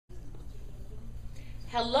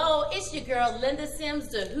Hello, it's your girl Linda Sims,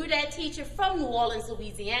 the Who Dat teacher from New Orleans,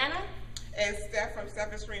 Louisiana. And Steph from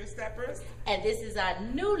Step Extreme Steppers. And this is our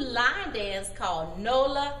new line dance called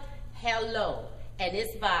Nola, Hello. And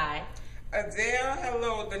it's by Adele,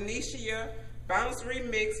 Hello, Denicia, Bounce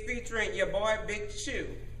Remix featuring your boy Big Chew.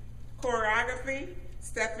 Choreography,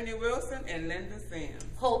 Stephanie Wilson and Linda Sims.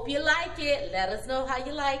 Hope you like it. Let us know how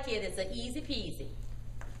you like it. It's an easy peasy.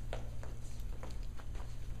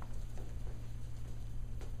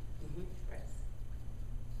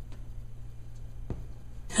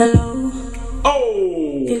 Hello.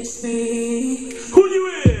 Oh, It's me. who you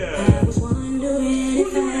is? I was wondering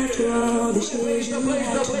if after all this years you would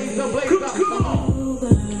have to Come on. over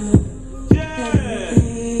Yeah.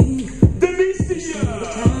 everything.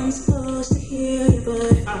 Denicia. I'm supposed to hear you,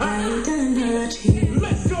 but I ain't done much here.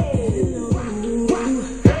 Let's go. Hello.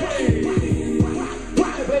 Hey.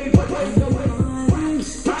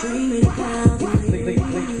 Once dreaming about the way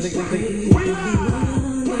we We are.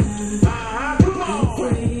 Come on.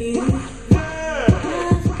 Yeah.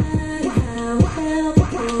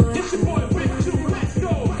 It's your boy Big Chew. Let's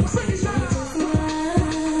go.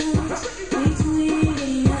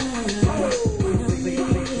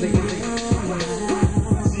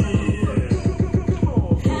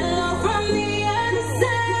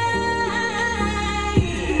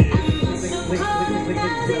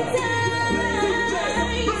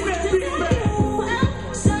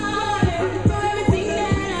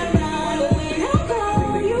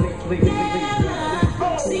 Bring it down.